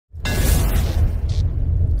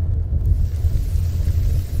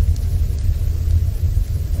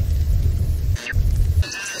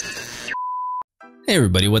Hey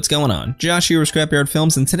everybody, what's going on? Josh here with Scrapyard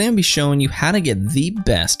Films, and today I'll be showing you how to get the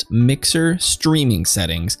best mixer streaming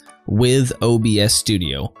settings with OBS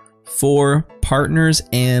Studio for partners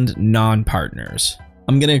and non-partners.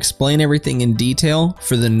 I'm going to explain everything in detail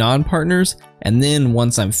for the non-partners, and then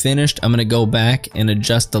once I'm finished, I'm going to go back and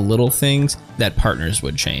adjust the little things that partners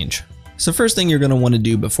would change. So first thing you're going to want to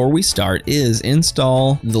do before we start is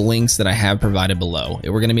install the links that I have provided below.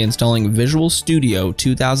 We're going to be installing Visual Studio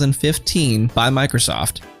 2015 by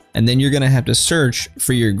Microsoft, and then you're going to have to search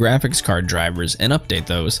for your graphics card drivers and update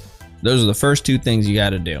those. Those are the first two things you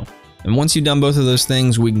got to do. And once you've done both of those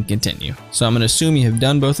things, we can continue. So I'm going to assume you have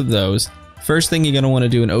done both of those. First thing you're going to want to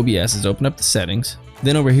do in OBS is open up the settings.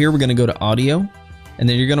 Then over here, we're going to go to audio, and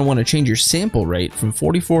then you're going to want to change your sample rate from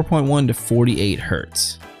 44.1 to 48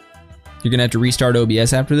 Hertz. You're going to have to restart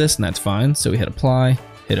OBS after this, and that's fine. So we hit apply,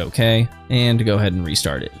 hit OK, and go ahead and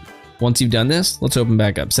restart it. Once you've done this, let's open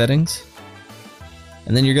back up settings.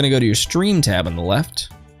 And then you're going to go to your stream tab on the left.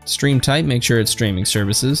 Stream type, make sure it's streaming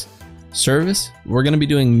services. Service, we're going to be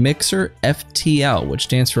doing Mixer FTL, which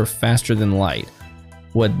stands for faster than light.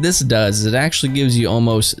 What this does is it actually gives you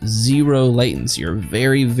almost zero latency, or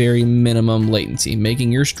very, very minimum latency,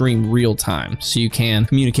 making your stream real time so you can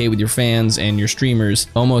communicate with your fans and your streamers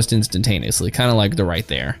almost instantaneously, kind of like the right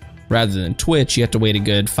there. Rather than Twitch, you have to wait a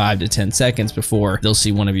good 5 to 10 seconds before they'll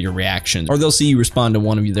see one of your reactions, or they'll see you respond to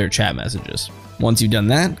one of their chat messages. Once you've done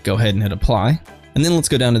that, go ahead and hit apply, and then let's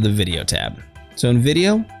go down to the video tab. So in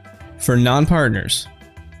video, for non-partners,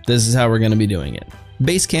 this is how we're going to be doing it.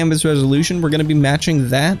 Base canvas resolution, we're going to be matching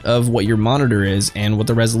that of what your monitor is and what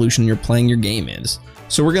the resolution you're playing your game is.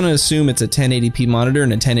 So we're going to assume it's a 1080p monitor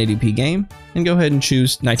and a 1080p game, and go ahead and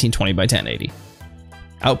choose 1920 by 1080.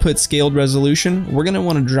 Output scaled resolution, we're going to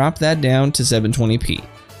want to drop that down to 720p,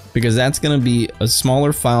 because that's going to be a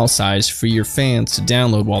smaller file size for your fans to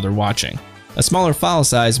download while they're watching. A smaller file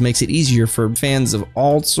size makes it easier for fans of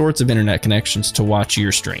all sorts of internet connections to watch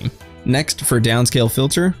your stream. Next, for Downscale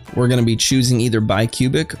Filter, we're going to be choosing either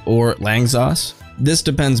bicubic or Langsaus. This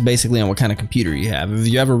depends basically on what kind of computer you have. If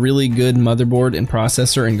you have a really good motherboard and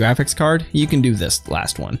processor and graphics card, you can do this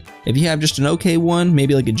last one. If you have just an okay one,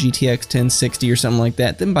 maybe like a GTX 1060 or something like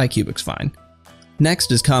that, then bicubic's fine.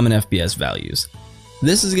 Next is common Fps values.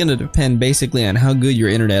 This is going to depend basically on how good your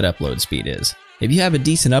internet upload speed is. If you have a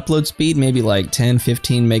decent upload speed, maybe like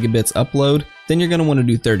 10-15 megabits upload, then you're going to want to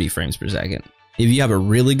do 30 frames per second. If you have a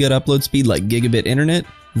really good upload speed like gigabit internet,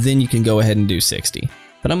 then you can go ahead and do 60.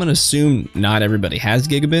 But I'm going to assume not everybody has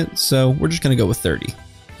gigabit, so we're just going to go with 30.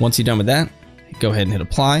 Once you're done with that, go ahead and hit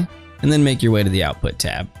apply, and then make your way to the output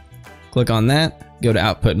tab. Click on that, go to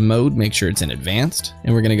output mode, make sure it's in advanced,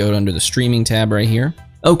 and we're going to go under the streaming tab right here.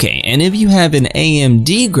 Okay, and if you have an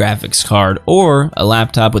AMD graphics card or a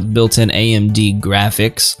laptop with built-in AMD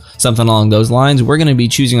graphics, something along those lines, we're going to be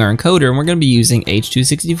choosing our encoder, and we're going to be using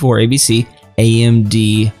H.264 ABC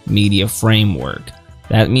AMD Media Framework.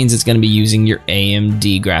 That means it's going to be using your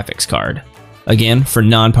AMD graphics card. Again, for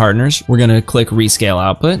non-partners, we're going to click Rescale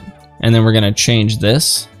Output, and then we're going to change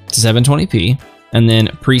this to 720p, and then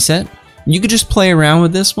Preset. You could just play around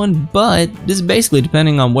with this one, but this is basically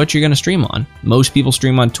depending on what you're going to stream on. Most people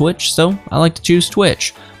stream on Twitch, so I like to choose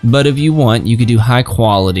Twitch. But if you want, you could do high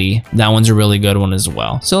quality. That one's a really good one as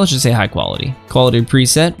well. So let's just say high quality. Quality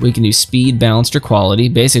preset, we can do speed, balanced, or quality,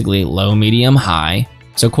 basically low, medium, high.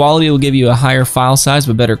 So quality will give you a higher file size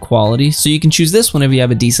but better quality, so you can choose this one if you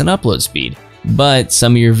have a decent upload speed. But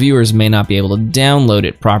some of your viewers may not be able to download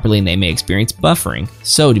it properly and they may experience buffering.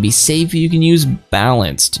 So to be safe, you can use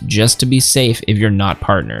balanced, just to be safe if you're not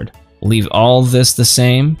partnered. Leave all this the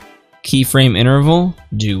same. Keyframe interval,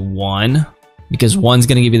 do 1, because 1's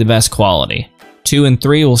going to give you the best quality. 2 and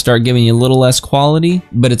 3 will start giving you a little less quality,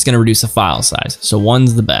 but it's going to reduce the file size. So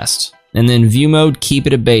 1's the best. And then view mode, keep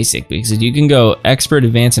it a basic, because you can go expert,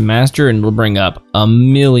 advanced, and master, and it'll bring up a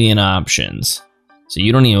million options. So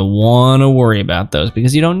you don't even want to worry about those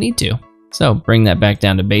because you don't need to. So bring that back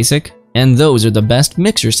down to basic. And those are the best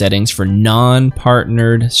mixer settings for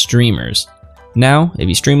non-partnered streamers. Now, if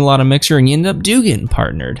you stream a lot of mixer and you end up getting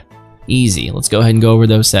partnered, easy. Let's go ahead and go over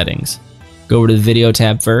those settings. Go over to the video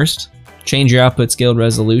tab first. Change your output scaled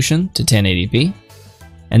resolution to 1080p.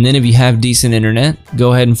 And then if you have decent internet,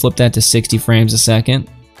 go ahead and flip that to 60 frames a second.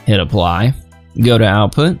 Hit apply. Go to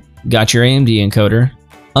output. Got your AMD encoder.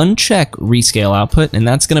 Uncheck Rescale Output, and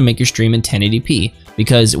that's going to make your stream in 1080p,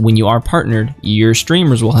 because when you are partnered, your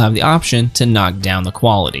streamers will have the option to knock down the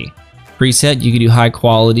quality. Preset, you can do high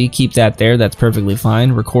quality, keep that there, that's perfectly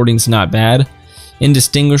fine. Recording's not bad.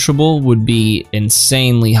 Indistinguishable would be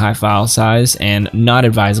insanely high file size and not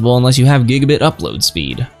advisable unless you have gigabit upload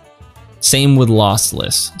speed. Same with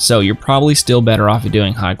lossless, so you're probably still better off at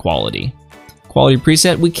doing high quality. Quality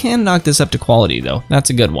preset, we can knock this up to quality though, that's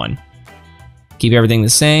a good one. Keep everything the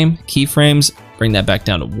same, keyframes, bring that back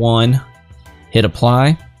down to 1, hit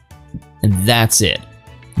apply, and that's it.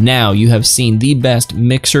 Now you have seen the best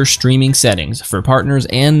mixer streaming settings for partners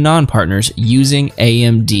and non-partners using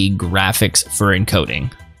AMD graphics for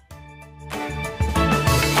encoding.